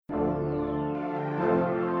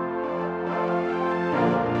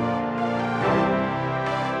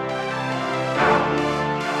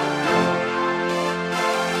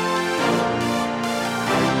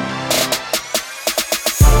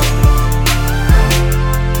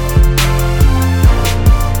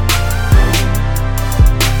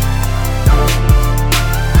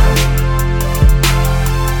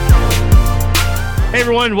Hey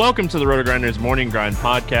everyone, welcome to the Roto Grinders Morning Grind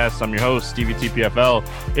Podcast. I'm your host, Stevie TPFL.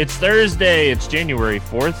 It's Thursday, it's January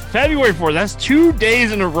 4th. February 4th, that's 2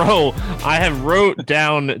 days in a row. I have wrote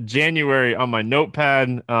down January on my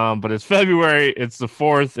notepad, but it's February, it's the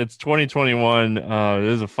 4th, it's 2021. It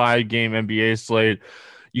is a 5-game NBA slate.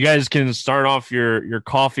 You guys can start off your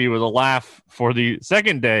coffee with a laugh for the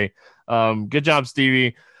second day. Good job,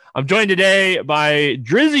 Stevie. I'm joined today by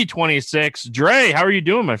Drizzy26. Dre, how are you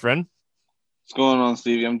doing, my friend? What's going on,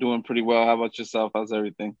 Stevie? I'm doing pretty well. How about yourself? How's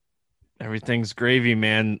everything? Everything's gravy,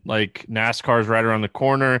 man. Like NASCAR's right around the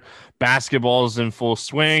corner. Basketball's in full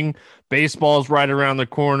swing. Baseball's right around the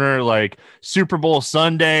corner. Like Super Bowl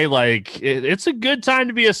Sunday. Like it's a good time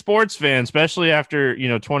to be a sports fan, especially after,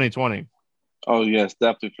 2020. Oh, yes,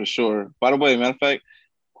 definitely for sure. By the way, matter of fact,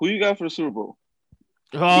 who you got for the Super Bowl?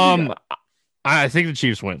 I think the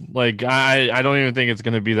Chiefs win. Like I don't even think it's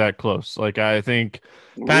going to be that close. Like I think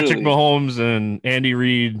Patrick Really? Mahomes and Andy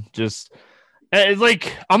Reid just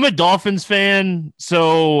like I'm a Dolphins fan,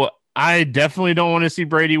 so I definitely don't want to see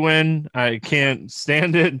Brady win. I can't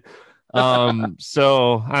stand it.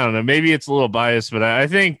 So I don't know. Maybe it's a little biased, but I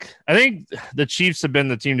think the Chiefs have been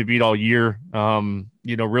the team to beat all year.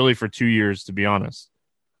 Really for 2 years, to be honest.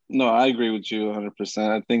 No, I agree with you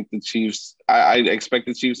 100%. I think the Chiefs, I expect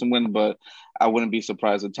the Chiefs to win, but I wouldn't be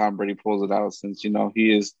surprised if Tom Brady pulls it out since,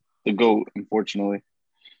 he is the GOAT, unfortunately.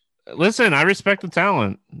 Listen, I respect the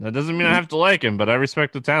talent. That doesn't mean I have to like him, but I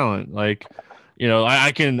respect the talent. Like,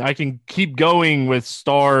 I can keep going with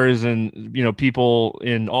stars and, people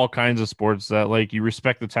in all kinds of sports that like you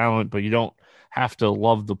respect the talent, but you don't have to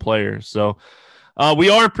love the players. So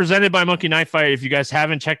we are presented by Monkey Knife Fight. If you guys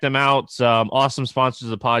haven't checked them out, awesome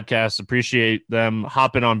sponsors of the podcast. Appreciate them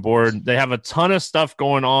hopping on board. They have a ton of stuff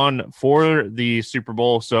going on for the Super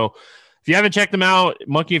Bowl. So if you haven't checked them out,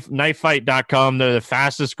 monkeyknifefight.com. They're the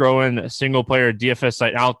fastest growing single player DFS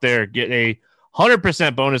site out there. Get a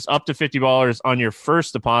 100% bonus up to $50 on your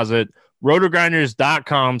first deposit.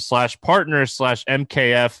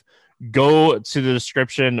 rotogrinders.com/partner/MKF. Go to the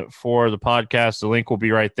description for the podcast. The link will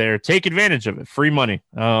be right there. Take advantage of it. Free money.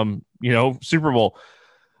 Super Bowl.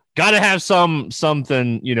 Got to have something,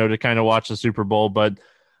 to kind of watch the Super Bowl. But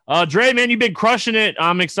Dre, man, you've been crushing it.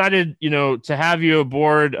 I'm excited, to have you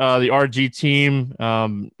aboard the RG team.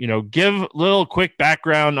 Give a little quick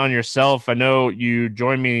background on yourself. I know you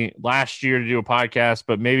joined me last year to do a podcast,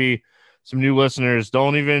 but maybe some new listeners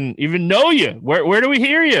don't even know you. Where do we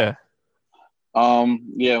hear you? Well,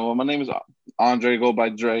 my name is Andre, go by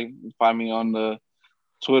Dre. You can find me on the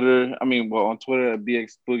Twitter. On Twitter at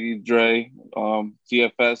BXBoogieDre.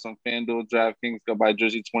 DFS on FanDuel, DraftKings, go by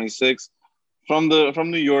Jersey26. From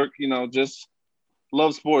New York, just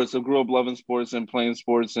love sports. I grew up loving sports and playing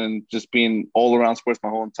sports and just being all around sports my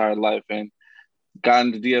whole entire life. And got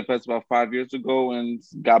into DFS about 5 years ago and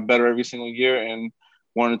got better every single year and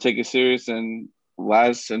wanted to take it serious. And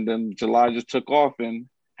then July just took off and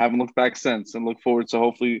haven't looked back since, and look forward to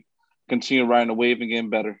hopefully continue riding the wave and getting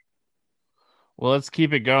better. Well, let's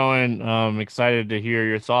keep it going. Excited to hear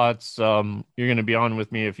your thoughts. You're going to be on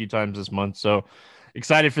with me a few times this month, so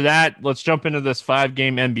excited for that. Let's jump into this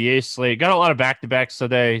 5-game NBA slate. Got a lot of back-to-backs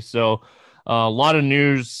today, so a lot of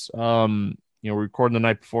news. We're recording the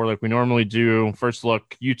night before like we normally do. First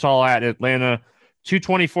look, Utah at Atlanta,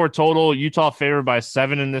 224 total. Utah favored by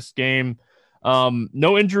 7 in this game.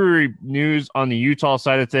 No injury news on the Utah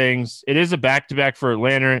side of things. It is a back-to-back for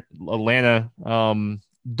Atlanta.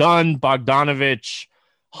 Dunn, Bogdanovich,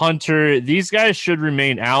 Hunter. These guys should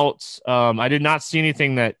remain out. I did not see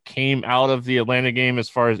anything that came out of the Atlanta game as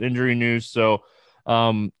far as injury news. So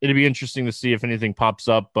it'd be interesting to see if anything pops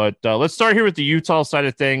up. But let's start here with the Utah side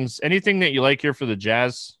of things. Anything that you like here for the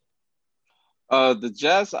Jazz? The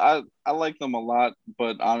Jazz, I like them a lot,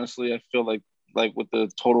 but honestly, I feel like with the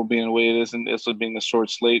total being the way it is and this being a short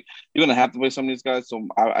slate, you're going to have to play some of these guys. So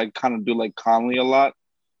I kind of do like Conley a lot.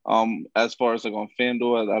 As far as like on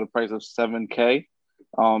FanDuel at a price of $7K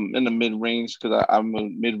in the mid-range, because I'm a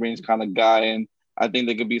mid-range kind of guy. And I think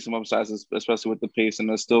there could be some upsides, especially with the pace. And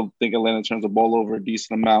I still think Atlanta turns the ball over a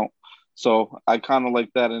decent amount. So I kind of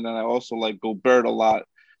like that. And then I also like Gobert a lot.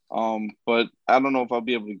 But I don't know if I'll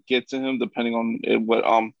be able to get to him depending on what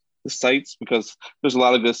the sites, because there's a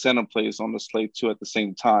lot of good center plays on the slate too at the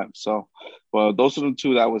same time. So, well, those are the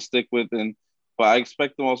two that I would stick with. But I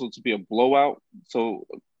expect them also to be a blowout. So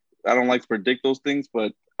I don't like to predict those things,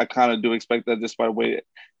 but I kind of do expect that just by the way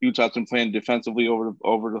Utah's been playing defensively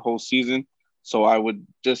over the whole season. So I would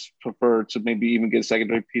just prefer to maybe even get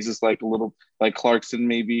secondary pieces like Clarkson,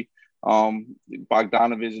 maybe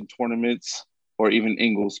Bogdanovich in tournaments, or even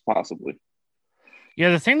Ingles possibly.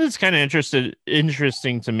 Yeah, the thing that's kind of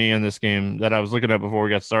interesting to me in this game that I was looking at before we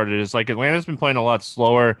got started is like Atlanta's been playing a lot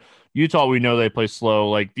slower. Utah, we know they play slow.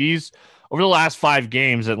 Like these over the last 5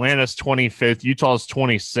 games, Atlanta's 25th, Utah's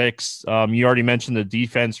 26th. You already mentioned the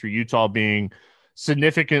defense for Utah being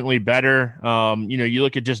significantly better. You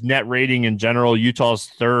look at just net rating in general, Utah's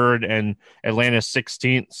third and Atlanta's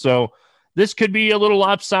 16th. So this could be a little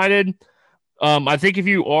lopsided. I think if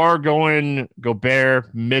you are going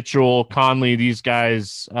Gobert, Mitchell, Conley, these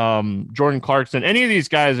guys, Jordan Clarkson, any of these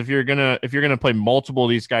guys, if you're gonna play multiple of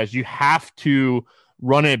these guys, you have to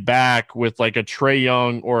run it back with like a Trae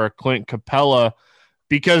Young or a Clint Capella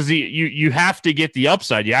because you have to get the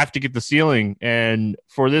upside, you have to get the ceiling, and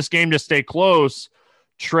for this game to stay close,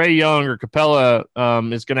 Trae Young or Capella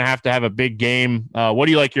is going to have a big game. What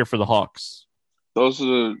do you like here for the Hawks? Those are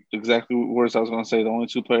the exactly words I was going to say. The only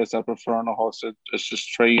two players I prefer on the Hawks are it's just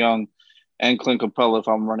Trae Young and Clint Capella if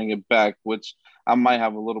I'm running it back, which I might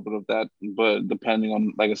have a little bit of that, but depending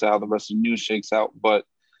on, like I said, how the rest of the news shakes out. But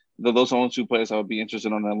those are only two players I would be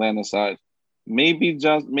interested on the Atlanta side. Maybe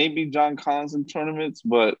John Collins in tournaments,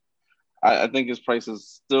 but I think his price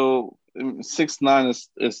is still 6'9"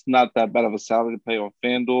 is not that bad of a salary to pay on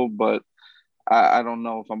FanDuel, but I don't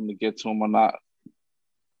know if I'm going to get to him or not.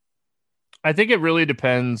 I think it really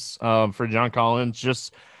depends for John Collins,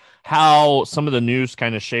 just how some of the news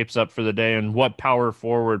kind of shapes up for the day and what power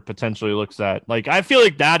forward potentially looks at. Like, I feel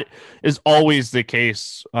like that is always the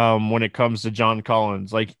case when it comes to John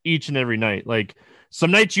Collins, like each and every night. Like, some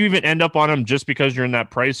nights you even end up on him just because you're in that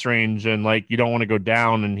price range and like you don't want to go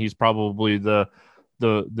down, and he's probably the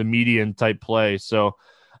median type play. So,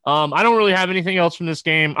 I don't really have anything else from this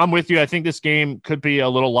game. I'm with you. I think this game could be a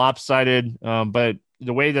little lopsided, but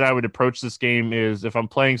the way that I would approach this game is if I'm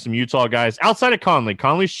playing some Utah guys outside of Conley.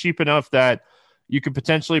 Conley's cheap enough that you could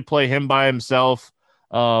potentially play him by himself.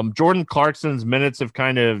 Jordan Clarkson's minutes have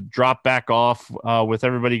kind of dropped back off with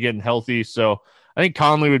everybody getting healthy. So I think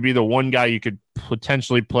Conley would be the one guy you could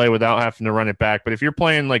potentially play without having to run it back. But if you're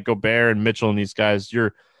playing like Gobert and Mitchell and these guys,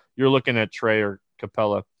 you're looking at Trae or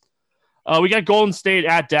Capella. We got Golden State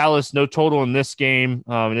at Dallas. No total in this game.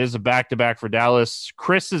 It is a back-to-back for Dallas.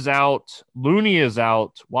 Chris is out. Looney is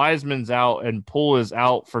out. Wiseman's out. And Poole is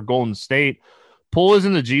out for Golden State. Poole is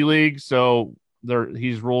in the G League, so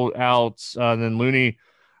he's ruled out. Then Looney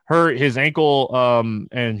hurt his ankle,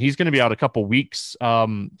 and he's going to be out a couple weeks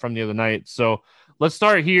from the other night. So let's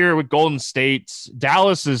start here with Golden State.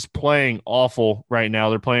 Dallas is playing awful right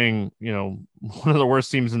now. They're playing, one of the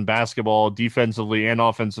worst teams in basketball defensively and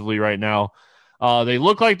offensively right now. They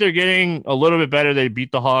look like they're getting a little bit better. They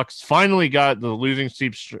beat the Hawks. Finally got the losing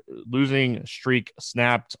streak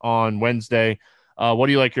snapped on Wednesday. What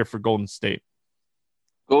do you like here for Golden State?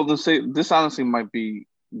 Golden State, this honestly might be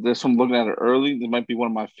this from looking at it early. This might be one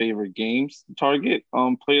of my favorite games to target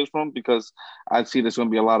players from because I see there's going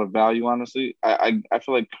to be a lot of value. Honestly, I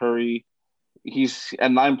feel like Curry, he's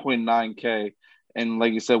at 9.9K, and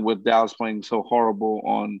like you said, with Dallas playing so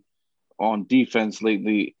horrible on defense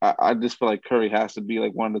lately, I just feel like Curry has to be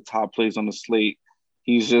like one of the top plays on the slate.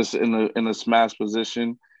 He's just in a smash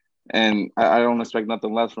position, and I don't expect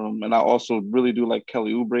nothing less from him. And I also really do like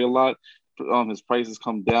Kelly Oubre a lot. His prices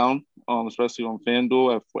come down, especially on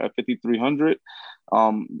FanDuel at 5,300.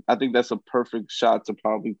 I think that's a perfect shot to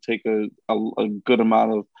probably take a good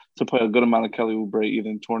amount of to play a good amount of Kelly Oubre either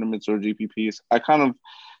in tournaments or GPPs. I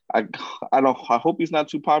hope he's not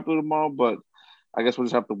too popular tomorrow, but I guess we'll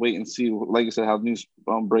just have to wait and see. Like you said, how news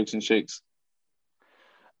breaks and shakes.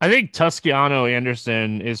 I think Toscano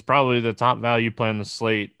Anderson is probably the top value play on the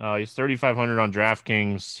slate. He's 3,500 on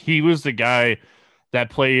DraftKings. He was the guy that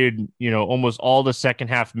played, almost all the second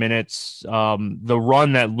half minutes. The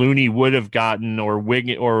run that Looney would have gotten or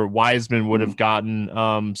Wiseman would have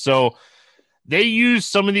gotten. So they used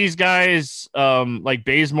some of these guys, like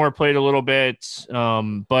Bazemore played a little bit,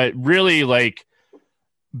 but really like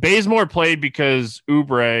Bazemore played because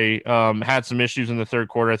Oubre had some issues in the third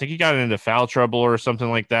quarter. I think he got into foul trouble or something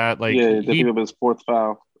like that. Like they picked up his fourth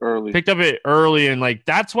foul early. Picked up it early, and like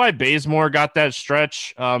that's why Bazemore got that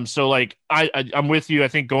stretch. So like I'm with you. I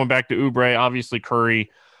think going back to Oubre, obviously Curry,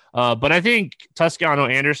 but I think Toscano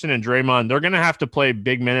Anderson and Draymond, they're gonna have to play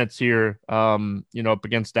big minutes here. Up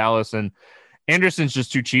against Dallas, and Anderson's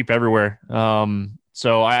just too cheap everywhere.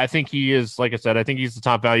 So I think he is, like I said, I think he's the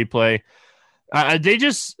top value play. They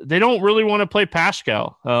don't really want to play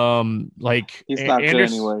Pascal. Like he's not good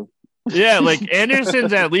anyway. Yeah, like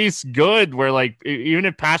Anderson's at least good. Where like even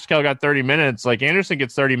if Pascal got 30 minutes, like Anderson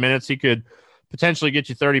gets 30 minutes, he could potentially get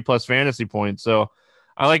you 30 plus fantasy points. So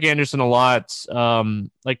I like Anderson a lot.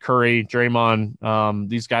 Like Curry, Draymond.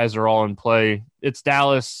 These guys are all in play. It's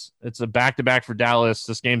Dallas. It's a back-to-back for Dallas.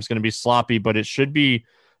 This game's going to be sloppy, but it should be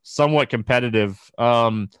somewhat competitive.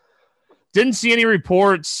 Didn't see any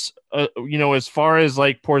reports, as far as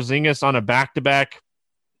like Porzingis on a back-to-back,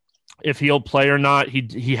 if he'll play or not.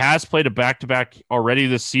 He has played a back-to-back already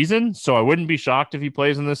this season, so I wouldn't be shocked if he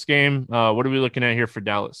plays in this game. What are we looking at here for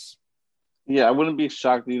Dallas? Yeah, I wouldn't be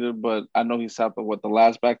shocked either, but I know he's out of what the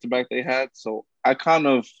last back to back they had, so I kind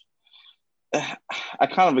of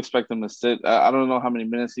expect him to sit. I don't know how many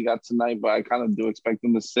minutes he got tonight, but I kind of do expect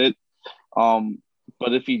him to sit. Um,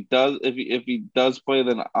 but if he does play,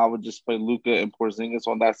 then I would just play Luka and Porzingis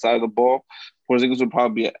on that side of the ball. Porzingis would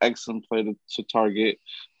probably be an excellent play to target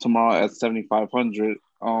tomorrow at 7,500.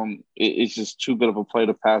 It's just too good of a play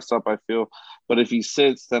to pass up, I feel. But if he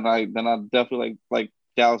sits, then I definitely like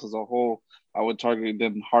Dallas as a whole. I would target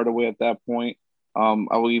them Hardaway at that point.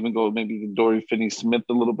 I will even go maybe the Dorian Finney-Smith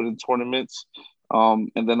a little bit in tournaments.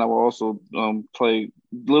 And then I will also play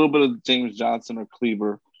a little bit of James Johnson or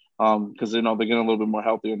Kleber because they're getting a little bit more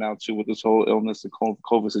healthier now too with this whole illness and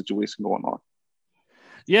COVID situation going on.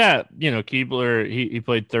 Yeah, Keebler, he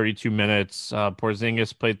played 32 minutes.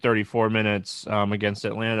 Porzingis played 34 minutes against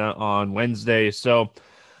Atlanta on Wednesday. So,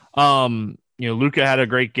 Luka had a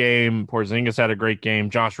great game. Porzingis had a great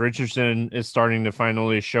game. Josh Richardson is starting to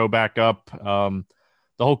finally show back up.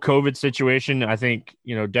 The whole COVID situation, I think,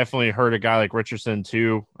 definitely hurt a guy like Richardson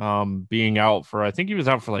too, being out for, I think he was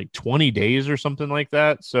out for like 20 days or something like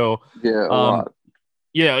that. So, Yeah, a lot.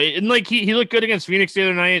 yeah, and like he looked good against Phoenix the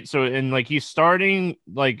other night. So, and like he's starting,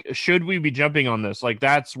 like, should we be jumping on this? Like,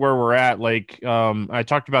 that's where we're at. Like, I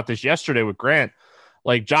talked about this yesterday with Grant.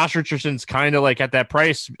 Like, Josh Richardson's kind of like at that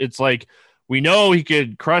price. It's like, we know he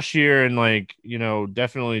could crush here and like,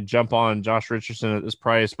 definitely jump on Josh Richardson at this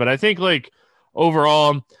price. But I think like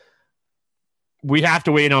overall, we have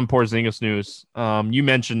to wait on Porzingis news. You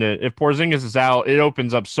mentioned it. If Porzingis is out, it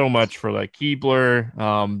opens up so much for like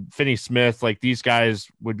Keebler, Finney-Smith. Like these guys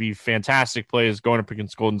would be fantastic plays going up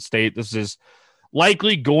against Golden State. This is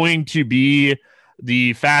likely going to be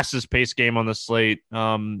the fastest paced game on the slate.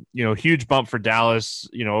 Huge bump for Dallas.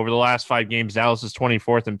 Over the last 5 games, Dallas is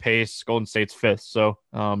 24th in pace. Golden State's 5th. So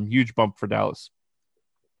huge bump for Dallas.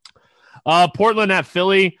 Portland at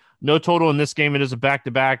Philly. No total in this game. It is a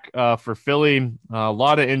back-to-back for Philly. A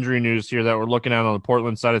lot of injury news here that we're looking at on the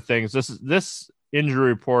Portland side of things. This injury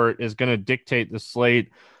report is going to dictate the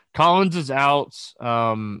slate. Collins is out.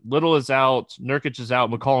 Little is out. Nurkic is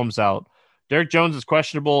out. McCollum's out. Derek Jones is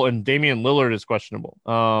questionable, and Damian Lillard is questionable.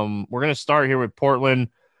 We're going to start here with Portland.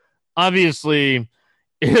 Obviously,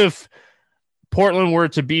 if Portland were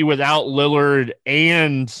to be without Lillard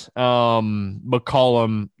and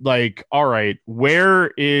McCollum, like, all right,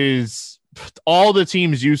 where is all the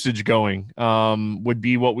team's usage going? Would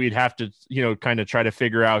be what we'd have to, kind of try to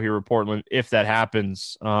figure out here with Portland if that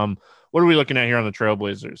happens. What are we looking at here on the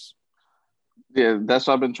Trailblazers? Yeah, that's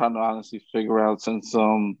what I've been trying to honestly figure out since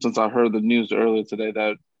I heard the news earlier today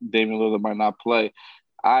that Damian Lillard might not play.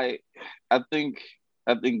 I I think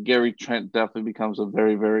Gary Trent definitely becomes a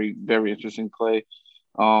very, very, very interesting play.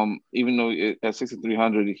 Even though at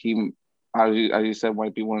 6,300 he, as you said,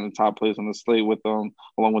 might be one of the top players on the slate with along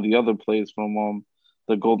with the other plays from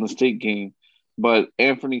the Golden State game. But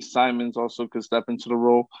Anthony Simons also could step into the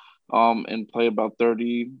role and play about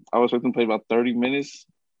 30. I was expecting to play about 30 minutes.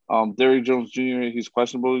 Derrick Jones Jr. he's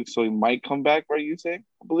questionable, so he might come back. Right, you say?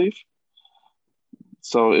 I believe.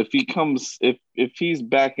 So if he's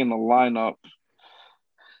back in the lineup,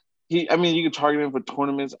 you could target him for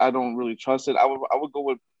tournaments. I don't really trust it. I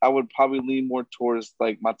would probably lean more towards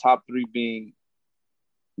like my top 3 being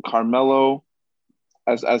Carmelo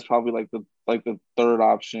as probably like the third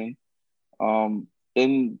option.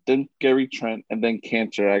 Then Gary Trent and then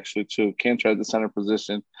Cantor actually too. Cantor at the center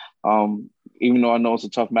position. Even though I know it's a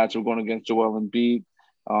tough matchup going against Joel Embiid,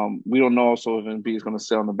 we don't know also if Embiid is going to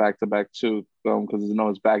stay on the back-to-back too, because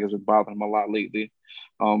his back has been bothering him a lot lately.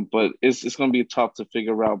 But it's going to be tough to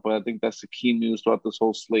figure out. But I think that's the key news throughout this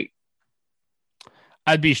whole slate.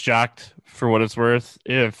 I'd be shocked, for what it's worth,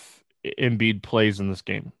 if Embiid plays in this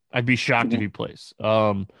game. I'd be shocked if he plays.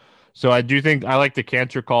 So I do think I like the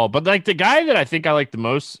Cantor call, but like the guy that I think I like the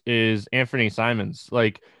most is Anthony Simons.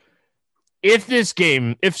 Like, if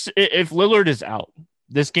Lillard is out,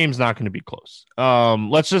 this game's not going to be close.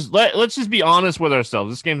 Let's just be honest with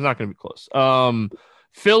ourselves. This game's not going to be close.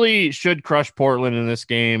 Philly should crush Portland in this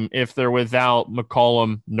game if they're without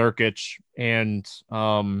McCollum, Nurkic, and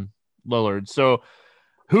Lillard. So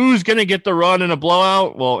who's going to get the run in a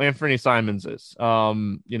blowout? Well, Anthony Simons is.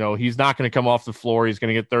 He's not going to come off the floor. He's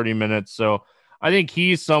going to get 30 minutes. So I think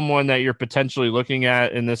he's someone that you're potentially looking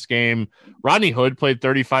at in this game. Rodney Hood played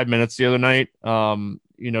 35 minutes the other night.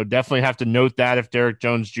 Definitely have to note that if Derek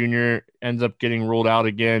Jones Jr. ends up getting ruled out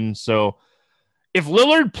again. So if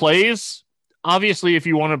Lillard plays, obviously, if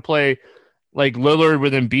you want to play like Lillard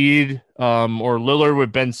with Embiid, or Lillard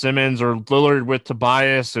with Ben Simmons, or Lillard with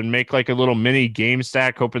Tobias, and make like a little mini game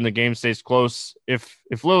stack, hoping the game stays close. If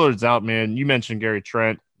Lillard's out, man, you mentioned Gary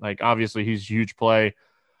Trent. Like obviously he's a huge play.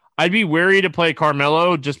 I'd be wary to play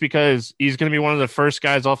Carmelo just because he's going to be one of the first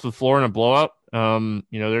guys off the floor in a blowout.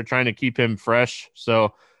 They're trying to keep him fresh.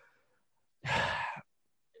 So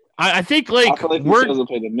I think I like feel like he still doesn't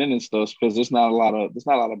play the minutes though, because there's not a lot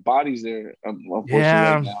of bodies there, unfortunately, right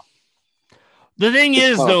yeah. now. The thing It's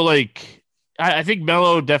is tough. though, like I think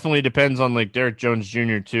Melo definitely depends on like Derek Jones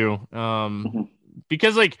Jr. too. Mhm.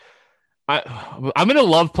 Because like I'm gonna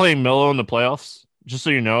love playing Melo in the playoffs. Just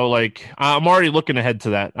so you know, like I'm already looking ahead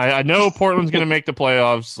to that. I know Portland's gonna make the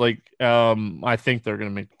playoffs. Like I think they're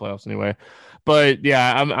gonna make the playoffs anyway. But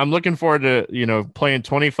yeah, I'm looking forward to playing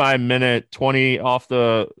 25-minute 20 off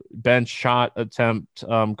the bench shot attempt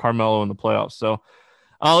Carmelo in the playoffs. So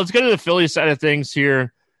let's go to the Philly side of things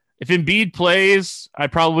here. If Embiid plays, I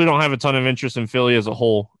probably don't have a ton of interest in Philly as a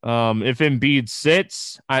whole. If Embiid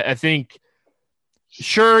sits, I think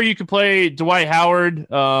sure you could play Dwight Howard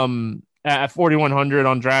at 4,100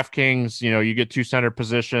 on DraftKings. You get two center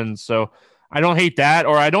positions, so I don't hate that,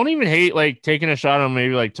 or I don't even hate like taking a shot on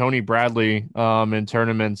maybe like Tony Bradley in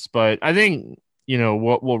tournaments. But I think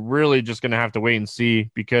what we're really just gonna have to wait and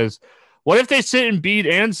see, because what if they sit Embiid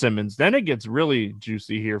and Simmons? Then it gets really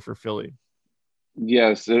juicy here for Philly.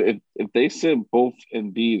 Yes, if they sit both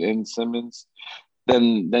Embiid and Simmons,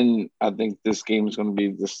 then I think this game is going to be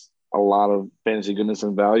just a lot of fantasy goodness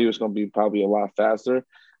and value. It's going to be probably a lot faster.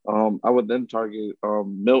 I would then target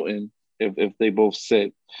Milton if they both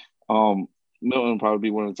sit. Um, Milton would probably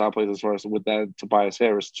be one of the top places for us with that Tobias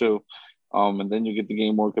Harris too. And then you get the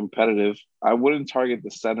game more competitive. I wouldn't target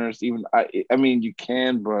the centers even. I mean you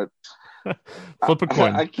can, but Flip a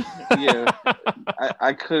coin. I can't. Yeah,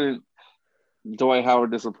 I couldn't. Dwight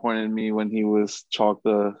Howard disappointed me when he was chalked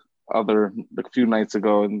a few nights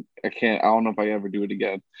ago, and I can't. I don't know if I ever do it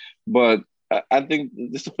again. But I think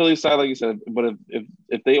it's the Philly side, like you said. But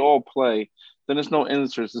if they all play, then there's no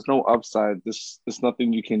interest, there's no upside. There's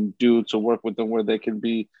nothing you can do to work with them where they can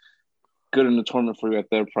be good in the tournament for you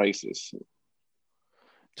at their prices.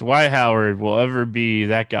 Dwight Howard will ever be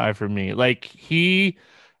that guy for me. Like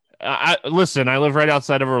listen, I live right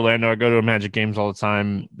outside of Orlando. I go to Magic games all the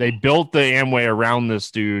time. They built the Amway around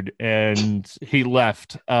this dude, and he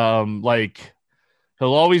left. Like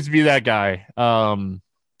he'll always be that guy.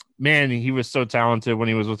 Man, he was so talented when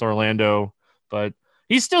he was with Orlando, but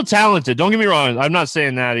he's still talented. Don't get me wrong. I'm not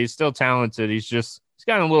saying that he's still talented. He's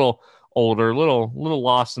gotten a little older, little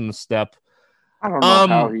lost in the step. I don't know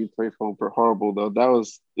how he played for horrible though.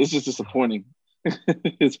 It's just disappointing.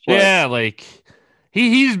 His play. Yeah, like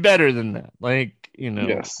he's better than that. Like,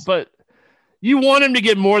 Yes. but you want him to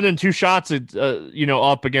get more than two shots at,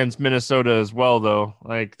 up against Minnesota as well, though.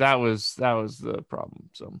 Like that was the problem.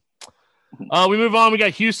 So we move on. We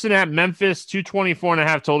got Houston at Memphis,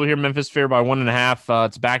 224.5 total here. Memphis favored by 1.5.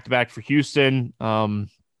 It's back to back for Houston.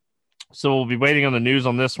 So we'll be waiting on the news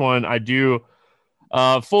on this one. I do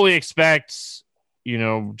fully expect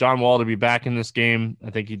John Wall to be back in this game.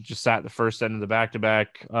 I think he just sat the first end of the back to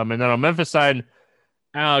back. And then on Memphis side,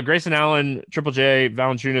 Grayson Allen, Triple J,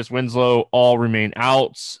 Valanciunas, Winslow all remain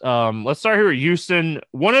out. Let's start here at Houston.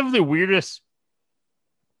 One of the weirdest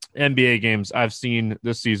NBA games I've seen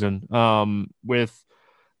this season, with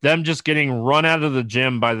them just getting run out of the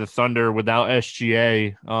gym by the Thunder without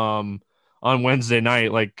SGA on Wednesday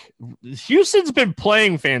night. Like Houston's been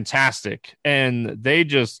playing fantastic, and they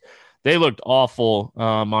looked awful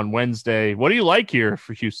on Wednesday. What do you like here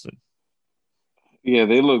for Houston? Yeah,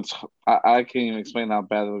 they looked. I can't even explain how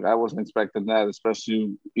bad they looked. I wasn't expecting that,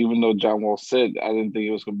 especially even though John Wall said I didn't think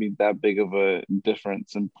it was going to be that big of a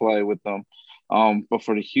difference in play with them. But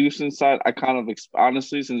for the Houston side, I kind of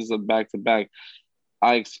honestly, since it's a back to back,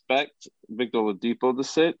 I expect Victor Oladipo to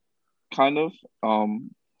sit, kind of,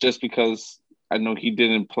 just because I know he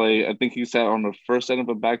didn't play. I think he sat on the first end of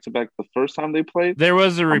a back to back the first time they played. There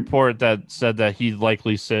was a report that said that he'd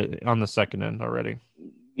likely sit on the second end already.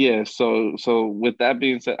 Yeah, so with that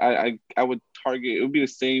being said, I would target. It would be the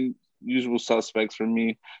same usual suspects for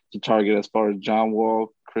me to target as far as John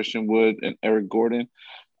Wall, Christian Wood, and Eric Gordon.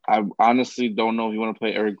 I honestly don't know if you want to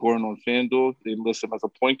play Eric Gordon on FanDuel. They list him as a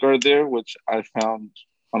point guard there, which I found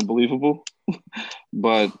unbelievable.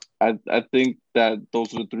 But I think that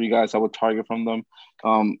those are the three guys I would target from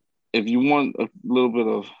them. if you want a little bit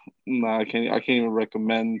of, nah, I can't. I can't even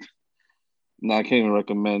recommend. Nah, I can't even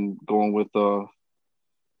recommend going with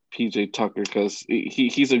PJ Tucker because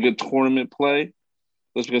he's a good tournament play.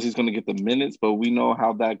 Just because he's going to get the minutes, but we know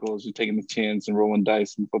how that goes. You're taking a chance and rolling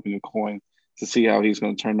dice and flipping a coin to see how he's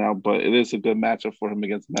going to turn out. But it is a good matchup for him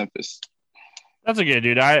against Memphis. That's a good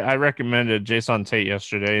dude. I recommended Jason Tate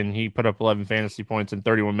yesterday, and he put up 11 fantasy points in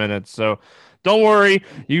 31 minutes. So don't worry.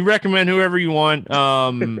 You recommend whoever you want.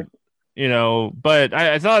 But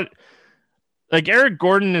I thought like Eric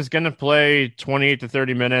Gordon is going to play 28 to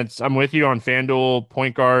 30 minutes. I'm with you on FanDuel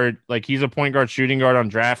point guard. Like he's a point guard shooting guard on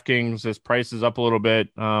DraftKings. His price is up a little bit.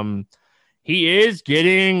 He is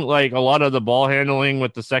getting like a lot of the ball handling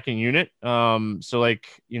with the second unit. So like,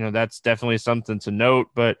 that's definitely something to note,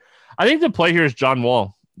 but I think the play here is John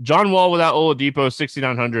Wall. John Wall without Oladipo,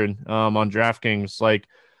 6,900 on DraftKings. Like,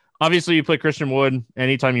 obviously, you play Christian Wood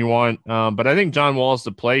anytime you want, but I think John Wall is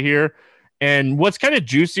the play here. And what's kind of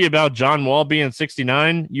juicy about John Wall being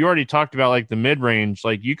 69, you already talked about like the mid range.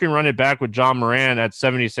 Like, you can run it back with John Morant at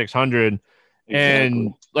 7,600, Exactly.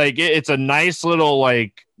 and like it's a nice little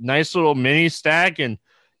mini stack, and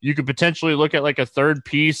you could potentially look at like a third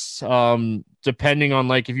piece, depending on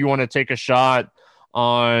like if you want to take a shot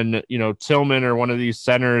on Tillman or one of these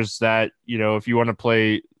centers that if you want to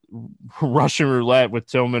play Russian roulette with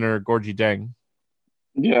Tillman or Gorgie Deng.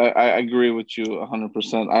 Yeah, I agree with you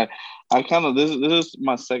 100%. I kind of this is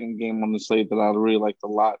my second game on the slate that I really liked a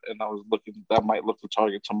lot, and I was looking that might look to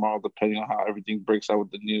target tomorrow depending on how everything breaks out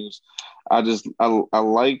with the news. I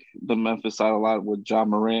like the Memphis side a lot with John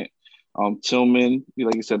Morant. Tillman,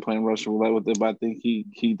 like you said, playing Russian roulette with it, but I think he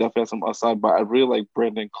definitely has some upside. But I really like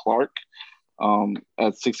Brandon Clark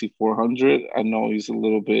at 6,400. I know he's a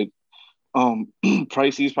little bit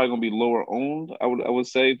pricey. He's probably gonna be lower owned. I would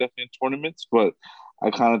say definitely in tournaments, but I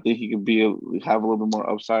kind of think he could have a little bit more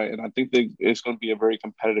upside, and I think that it's going to be a very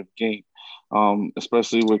competitive game,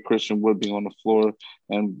 especially with Christian Wood being on the floor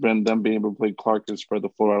and them being able to play Clark and spread the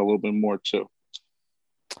floor out a little bit more too.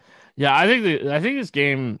 Yeah, I think this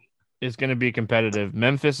game is going to be competitive.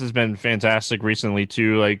 Memphis has been fantastic recently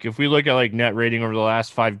too. Like if we look at like net rating over the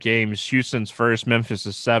last 5 games, Houston's first, Memphis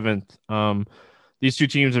is seventh. These two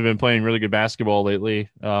teams have been playing really good basketball lately.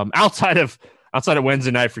 Outside of Wednesday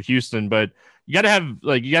night for Houston, but you got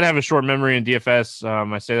to have a short memory in DFS.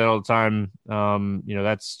 I say that all the time.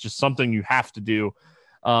 That's just something you have to do.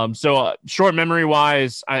 So short memory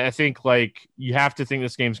wise, I think like you have to think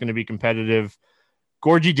this game's going to be competitive.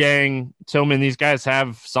 Gorgie Dang, Tillman, these guys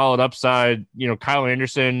have solid upside. Kyle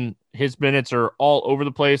Anderson, his minutes are all over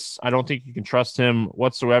the place. I don't think you can trust him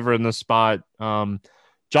whatsoever in this spot. John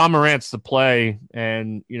Morant's the play,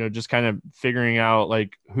 and just kind of figuring out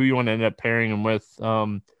like who you want to end up pairing him with.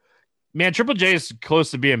 Man, Triple J is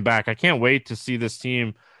close to being back. I can't wait to see this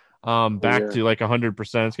team back Yeah. to like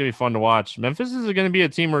 100%. It's gonna be fun to watch. Memphis is going to be a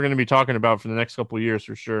team we're going to be talking about for the next couple of years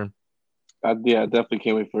for sure. I definitely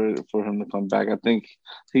can't wait for him to come back. I think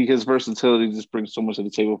his versatility just brings so much to the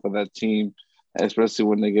table for that team, especially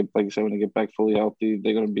when they get, like you said, when they get back fully healthy.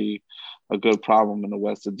 They're going to be a good problem in the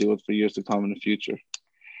West to deal with for years to come in the future.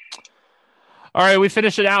 All right, we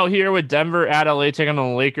finish it out here with Denver at LA taking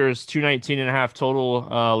on the Lakers. 219.5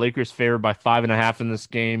 total. Lakers favored by 5.5 in this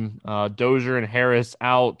game. Dozier and Harris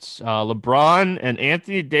out. LeBron and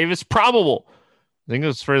Anthony Davis probable. I think it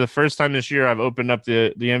was for the first time this year I've opened up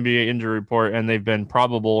the NBA injury report, and they've been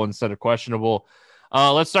probable instead of questionable.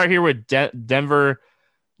 Let's start here with Denver.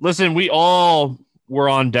 Listen, we all were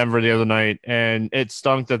on Denver the other night, and it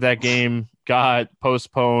stunk that game got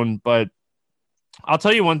postponed. But I'll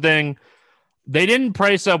tell you one thing. They didn't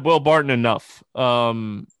price up Will Barton enough. I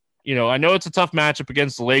know it's a tough matchup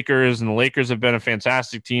against the Lakers, and the Lakers have been a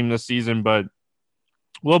fantastic team this season, but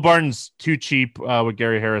Will Barton's too cheap with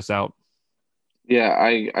Gary Harris out. Yeah,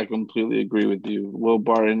 I completely agree with you. Will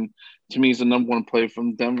Barton, to me, is the number one player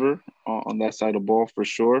from Denver on that side of the ball for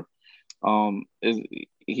sure. Is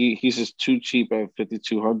he's just too cheap at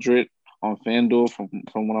 5,200 on FanDuel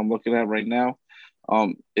from what I'm looking at right now.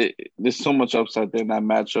 There's so much upside there in that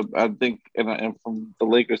matchup. I think, and from the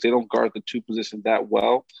Lakers, they don't guard the two positions that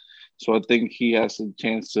well, so I think he has a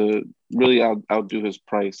chance to really outdo his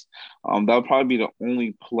price. That would probably be the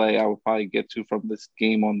only play I would probably get to from this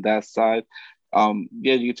game on that side.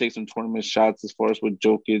 Yeah, you can take some tournament shots as far as with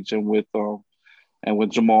Jokic and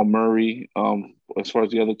with Jamal Murray. As far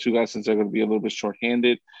as the other two guys, since they're going to be a little bit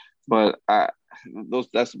short-handed, but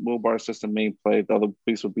that's Will Barton's just the main play. The other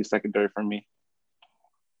piece would be secondary for me.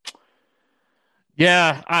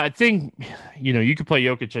 Yeah, I think you could play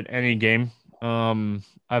Jokic at any game.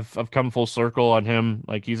 I've come full circle on him.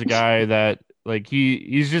 Like he's a guy that like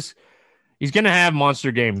he's just he's going to have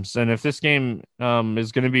monster games, and if this game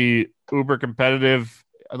is going to be uber competitive,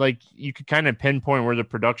 like you could kind of pinpoint where the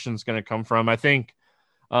production is going to come from. I think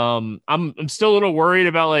I'm still a little worried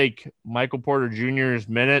about like Michael Porter Jr.'s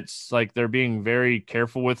minutes. Like they're being very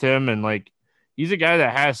careful with him, and like he's a guy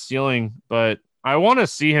that has ceiling, but I want to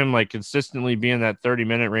see him like consistently be in that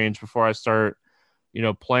 30-minute range before I start,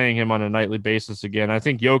 playing him on a nightly basis again. I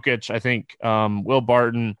think Jokic, I think Will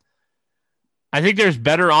Barton. I think there's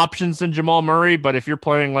better options than Jamal Murray, but if you're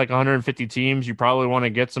playing like 150 teams, you probably want to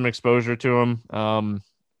get some exposure to him.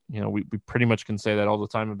 We pretty much can say that all the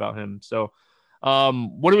time about him. So,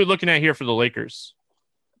 what are we looking at here for the Lakers?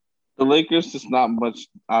 The Lakers, just not much,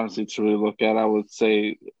 honestly, to really look at. I would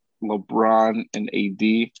say LeBron and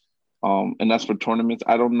AD, and that's for tournaments.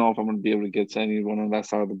 I don't know if I'm going to be able to get to anyone on that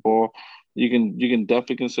side of the ball. You can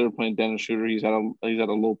definitely consider playing Dennis Schroeder. He's at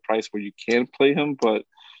a low price where you can play him, but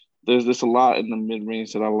there's just a lot in the mid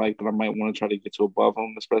range that I like that I might want to try to get to above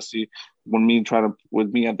him, especially with me, I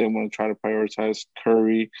think I want to try to prioritize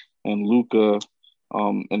Curry and Luca,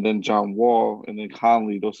 and then John Wall and then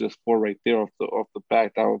Conley. Those are just four right there off the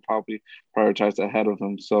back that I would probably prioritize ahead of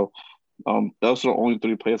him. So those are the only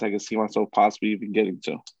three players I can see myself possibly even getting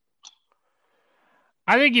to.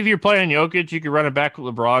 I think if you're playing Jokic, you could run it back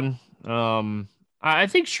with LeBron. I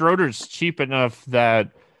think Schroeder's cheap enough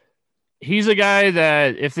that he's a guy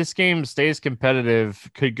that if this game stays competitive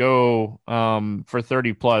could go for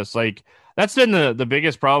 30 plus. Like that's been the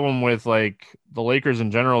biggest problem with like the Lakers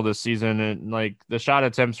in general this season, and like the shot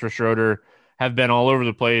attempts for Schroeder have been all over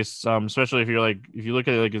the place, especially if you look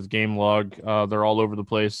at like his game log, they're all over the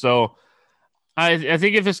place. So I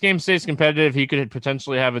think if this game stays competitive, he could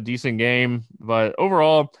potentially have a decent game, but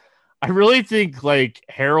overall I really think like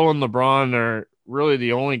Harrell and LeBron are really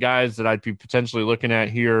the only guys that I'd be potentially looking at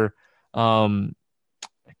here. um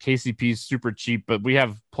KCP's super cheap, but we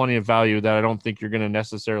have plenty of value that I don't think you're going to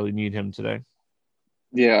necessarily need him today.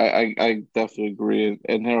 Yeah, I definitely agree.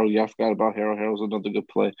 And Harold, yeah, I forgot about Harold. Harold's another good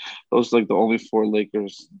play. Those are like the only four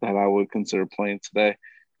Lakers that I would consider playing today, at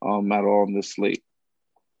all on this slate.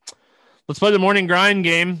 Let's play the morning grind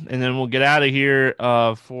game, and then we'll get out of here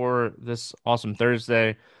for this awesome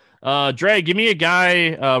Thursday. Dre, give me a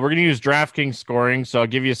guy. We're going to use DraftKings scoring, so I'll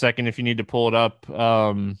give you a second if you need to pull it up.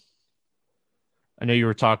 I know you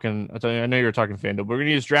were talking. I know you were talking FanDuel. We're going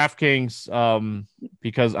to use DraftKings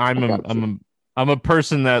because I'm a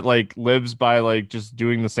person that like lives by like just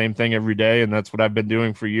doing the same thing every day, and that's what I've been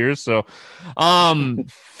doing for years. So,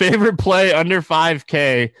 favorite play under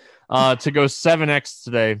 5K to go 7x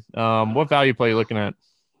today. What value play are you looking at?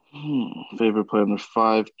 Favorite play under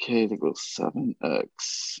 5K to go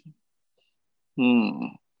 7x.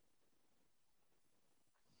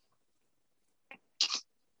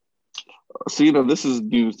 So, this is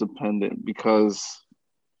news dependent because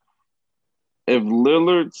if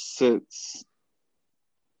Lillard sits,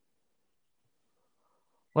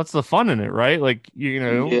 What's the fun in it, right? Like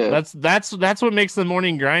yeah, that's what makes the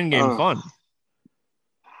morning grind game fun.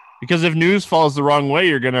 Because if news falls the wrong way,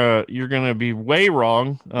 you're gonna be way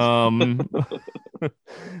wrong.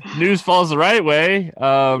 News falls the right way.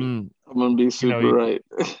 I'm gonna be super right.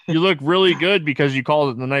 You look really good because you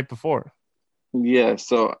called it the night before. Yeah,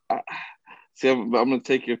 so see, I'm gonna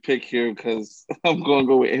take your pick here because I'm gonna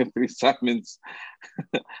go with Anthony Simons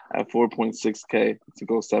at 4.6K to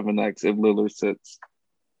go 7x if Lillard sits.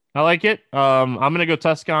 I like it. I'm gonna go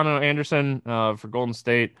Toscano Anderson for Golden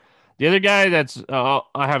State. The other guy that's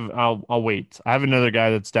I'll wait. I have another guy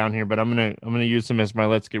that's down here, but I'm gonna use him as my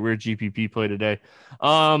let's get weird GPP play today.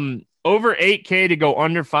 Over 8K to go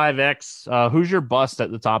under 5X. Who's your bust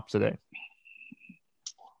at the top today?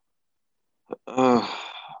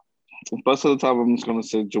 Bust at the top, I'm just gonna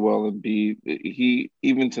say Joel Embiid. He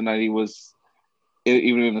even tonight he was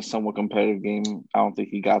even in a somewhat competitive game. I don't think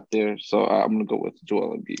he got there, so I'm gonna go with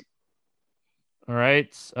Joel Embiid. All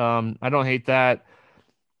right. I don't hate that.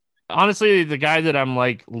 Honestly, the guy that I'm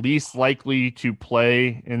like least likely to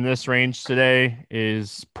play in this range today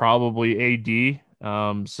is probably AD.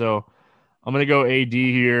 So I'm gonna go AD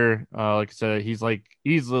here. Like I said, he's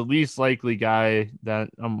the least likely guy that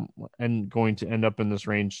I'm going to end up in this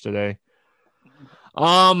range today.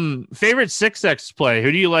 Favorite 6x play.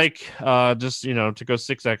 Who do you like? Just to go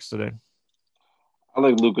 6x today. I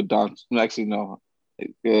like Luka Doncic. Actually, no.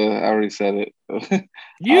 I already said it.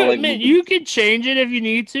 You can change it if you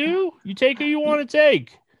need to. You take who you want to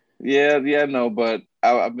take. Yeah, no, but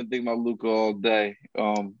I've been thinking about Luka all day.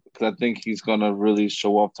 Because I think he's gonna really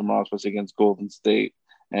show off tomorrow, especially against Golden State,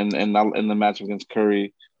 and in the match against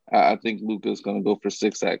Curry. I think Luka is gonna go for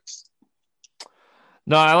 6x.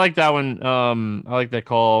 No, I like that one. I like that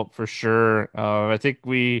call for sure. I think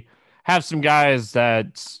we have some guys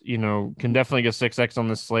that, can definitely get 6X on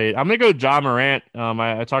this slate. I'm going to go John Morant.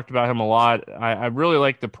 I talked about him a lot. I really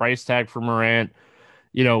like the price tag for Morant.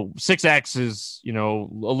 6X is, a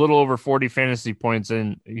little over 40 fantasy points,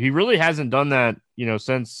 and he really hasn't done that,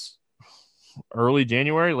 since early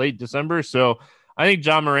January, late December. So I think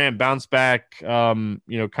John Morant bounced back, kind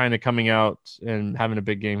of coming out and having a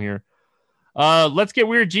big game here. Let's get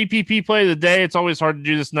weird. GPP play of the day. It's always hard to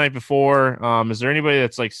do this night before. Is there anybody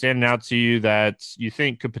that's like standing out to you that you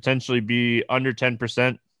think could potentially be under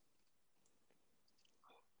 10%?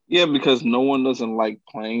 Yeah, because no one doesn't like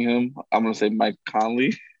playing him. I'm gonna say Mike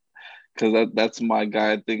Conley because that's my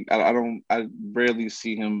guy. I think I rarely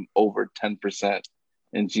see him over 10%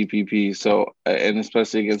 in GPP. So and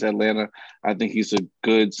especially against Atlanta, I think he's a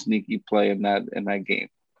good sneaky play in that game.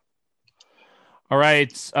 All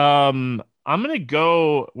right. I'm gonna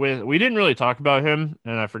go with. We didn't really talk about him,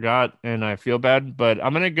 and I forgot, and I feel bad. But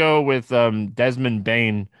I'm gonna go with Desmond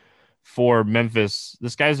Bane for Memphis.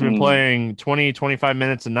 This guy's been Mm. playing 20, 25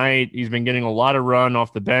 minutes a night. He's been getting a lot of run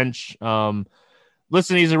off the bench.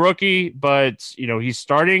 Listen, he's a rookie, but he's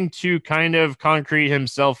starting to kind of concrete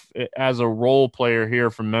himself as a role player here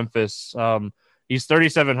from Memphis. He's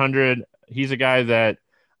 3,700. He's a guy that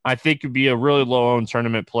I think could be a really low owned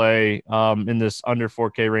tournament play in this under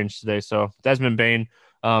 4K range today. So Desmond Bane,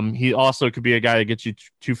 he also could be a guy that gets you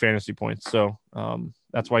two fantasy points. So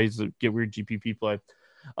that's why he's a get weird GPP play.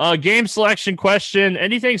 Game selection question.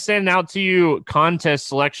 Anything standing out to you contest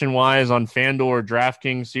selection wise on FanDuel or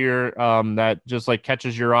DraftKings here that just like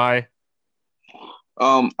catches your eye?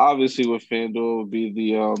 Obviously with FanDuel would be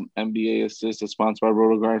the NBA assist. It's sponsored by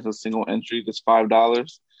RotoGuard. It's a single entry. That's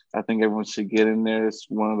 $5. I think everyone should get in there. It's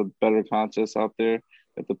one of the better contests out there.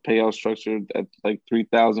 At the payout structure at like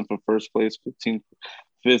 3,000 for first place,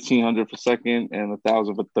 1,500 for second, and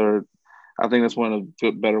 1,000 for third. I think that's one of the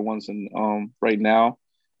good, better ones. And right now,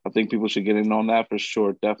 I think people should get in on that for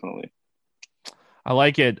sure. Definitely. I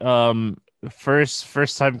like it.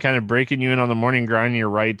 First time kind of breaking you in on the morning grind. You're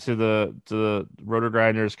right to the Roto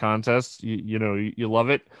Grinders contest. You love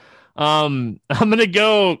it. I'm gonna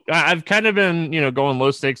go. I've kind of been going low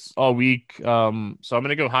stakes all week. So I'm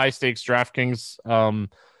gonna go high stakes DraftKings.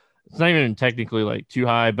 It's not even technically like too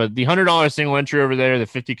high, but the $100 single entry over there, the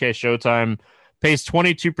 50K Showtime, pays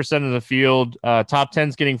 22% of the field. Top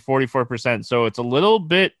 10's getting 44%, so it's a little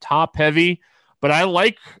bit top heavy. But I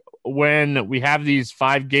like when we have these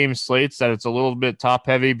 5-game slates that it's a little bit top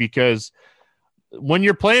heavy, because when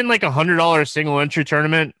you're playing like $100 single entry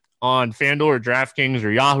tournament on FanDuel or DraftKings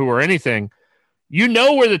or Yahoo or anything,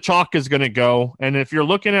 where the chalk is going to go. And if you're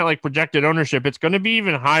looking at like projected ownership, it's going to be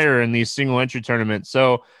even higher in these single entry tournaments.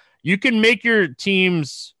 So you can make your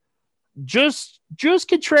teams just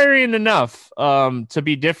contrarian enough to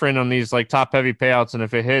be different on these like top heavy payouts. And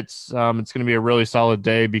if it hits, it's going to be a really solid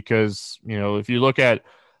day, because, if you look at,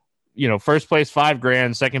 first place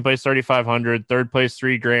 $5,000, second place 3,500, third place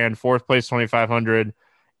 $3,000, fourth place 2,500.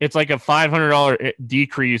 It's like a $500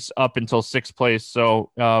 decrease up until sixth place.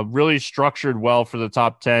 So really structured well for the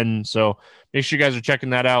top 10. So make sure you guys are checking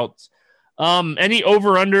that out. Any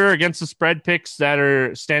over under against the spread picks that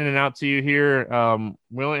are standing out to you here?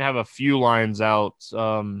 We only have a few lines out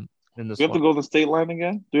in this. Do you have to go to the state line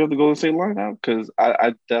again? Do you have to go to the state line now? Because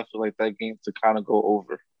I definitely like that game to kind of go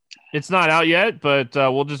over. It's not out yet, but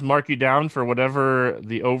we'll just mark you down for whatever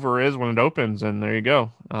the over is when it opens, and there you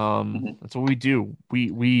go. That's what we do.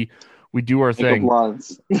 We do our thing.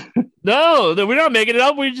 No, we're not making it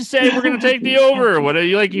up. We just say we're going to take the over. What do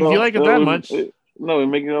you like? If you like it that much. No, we're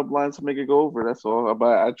making up lines to make it go over. That's all.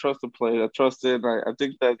 But I trust the play. I trust it. I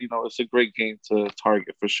think that, it's a great game to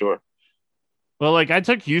target for sure. Well, like I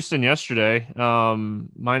took Houston yesterday,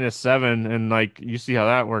 -7, and like you see how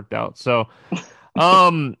that worked out. So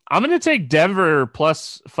I'm going to take Denver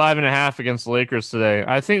plus 5.5 against the Lakers today.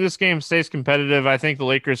 I think this game stays competitive. I think the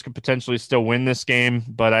Lakers could potentially still win this game,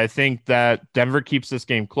 but I think that Denver keeps this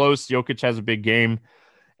game close. Jokic has a big game,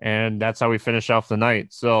 and that's how we finish off the night.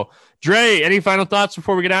 So, Dre, any final thoughts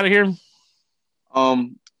before we get out of here?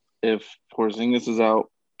 If Porzingis is out,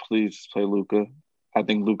 please play Luka. I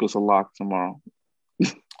think Luka's a lock tomorrow.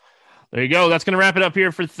 There you go. That's going to wrap it up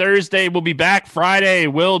here for Thursday. We'll be back Friday.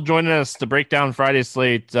 Will join us to break down Friday's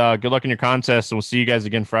slate. Good luck in your contest, and we'll see you guys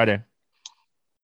again Friday.